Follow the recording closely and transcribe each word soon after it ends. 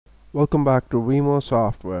Welcome back to Remo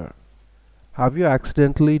Software. Have you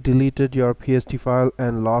accidentally deleted your PST file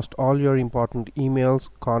and lost all your important emails,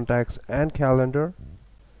 contacts, and calendar?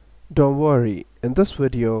 Don't worry, in this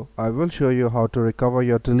video I will show you how to recover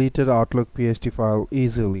your deleted Outlook PST file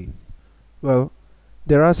easily. Well,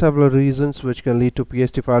 there are several reasons which can lead to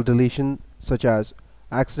PST file deletion, such as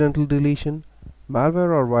accidental deletion,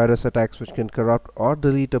 malware or virus attacks which can corrupt or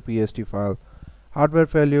delete a PST file, hardware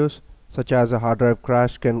failures, such as a hard drive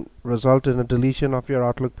crash can result in a deletion of your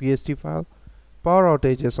Outlook PST file, power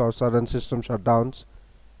outages or sudden system shutdowns,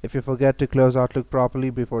 if you forget to close Outlook properly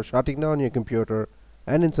before shutting down your computer,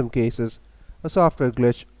 and in some cases, a software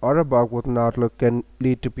glitch or a bug within Outlook can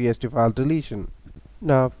lead to PST file deletion.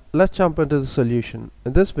 Now, let's jump into the solution.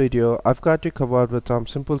 In this video, I've got you covered with some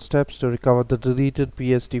simple steps to recover the deleted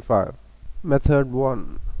PST file. Method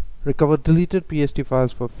 1. Recover deleted PST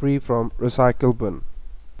files for free from Recycle Bin.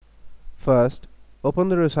 First, open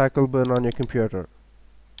the Recycle Bin on your computer.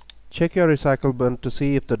 Check your Recycle Bin to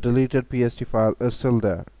see if the deleted PST file is still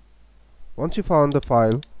there. Once you found the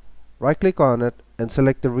file, right-click on it and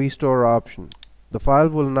select the Restore option. The file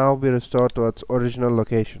will now be restored to its original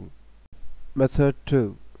location. Method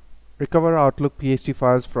 2. Recover Outlook PST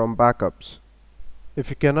files from backups.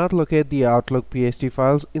 If you cannot locate the Outlook PST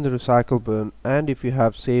files in the Recycle Bin, and if you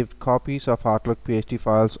have saved copies of Outlook PST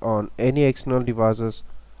files on any external devices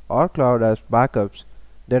or cloud as backups,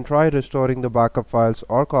 then try restoring the backup files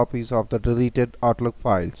or copies of the deleted Outlook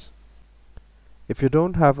files. If you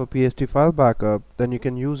don't have a PST file backup, then you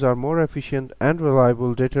can use our more efficient and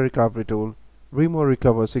reliable data recovery tool, Remo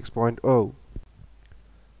Recover 6.0.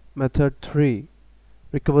 Method 3.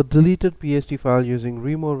 Recover deleted PST file using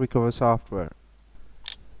Remo Recover software.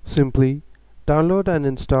 Simply download and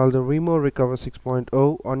install the Remo Recover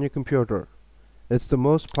 6.0 on your computer. It's the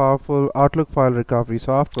most powerful Outlook file recovery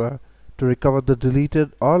software to recover the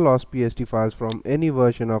deleted or lost PST files from any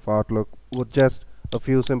version of Outlook with just a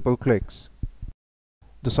few simple clicks.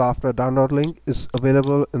 The software download link is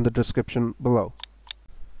available in the description below.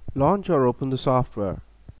 Launch or open the software.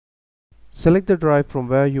 Select the drive from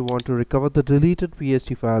where you want to recover the deleted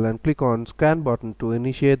PST file and click on Scan button to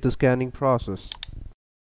initiate the scanning process.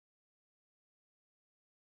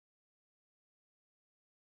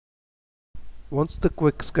 Once the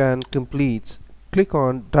quick scan completes, click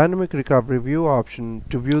on Dynamic Recovery View option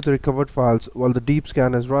to view the recovered files while the deep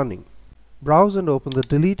scan is running. Browse and open the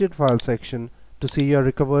Deleted File section to see your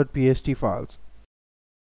recovered PST files.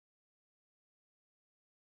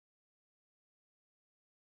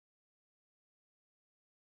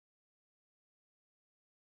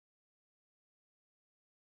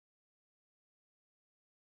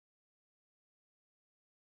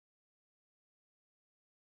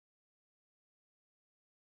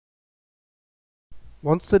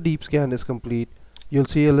 Once the deep scan is complete, you'll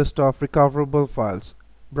see a list of recoverable files.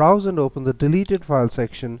 Browse and open the Deleted File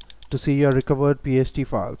section to see your recovered PST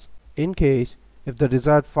files. In case, if the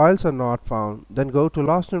desired files are not found, then go to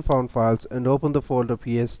Lost and Found Files and open the folder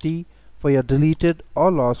PST for your deleted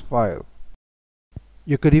or lost file.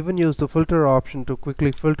 You could even use the Filter option to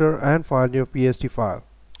quickly filter and find your PST file.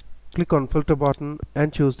 Click on Filter button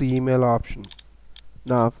and choose the Email option.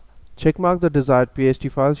 Now, checkmark the desired PST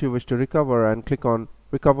files you wish to recover and click on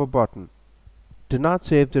Recover button. Do not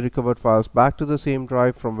save the recovered files back to the same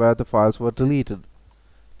drive from where the files were deleted.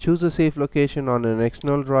 Choose a safe location on an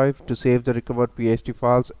external drive to save the recovered PST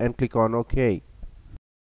files and click on OK.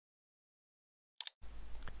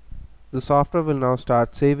 The software will now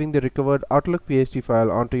start saving the recovered Outlook PST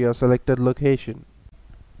file onto your selected location.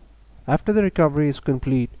 After the recovery is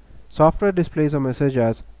complete, software displays a message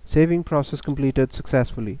as Saving process completed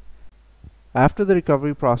successfully. After the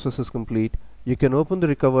recovery process is complete, you can open the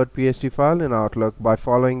recovered PST file in Outlook by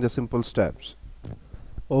following the simple steps.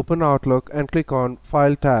 Open Outlook and click on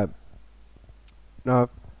File tab. Now,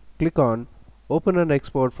 click on Open and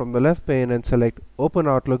Export from the left pane and select Open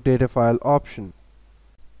Outlook Data File option.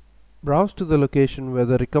 Browse to the location where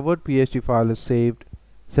the recovered PST file is saved,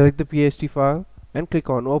 select the PST file and click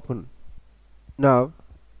on Open. Now,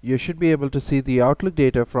 you should be able to see the Outlook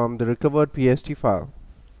data from the recovered PST file.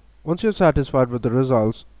 Once you're satisfied with the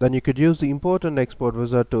results, then you could use the Import and Export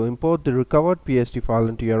wizard to import the recovered PST file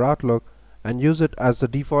into your Outlook and use it as the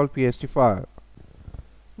default PST file.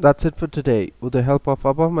 That's it for today. With the help of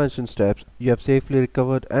above mentioned steps, you have safely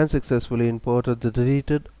recovered and successfully imported the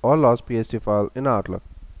deleted or lost PST file in Outlook.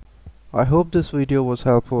 I hope this video was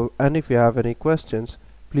helpful, and if you have any questions,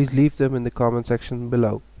 please leave them in the comment section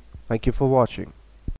below. Thank you for watching.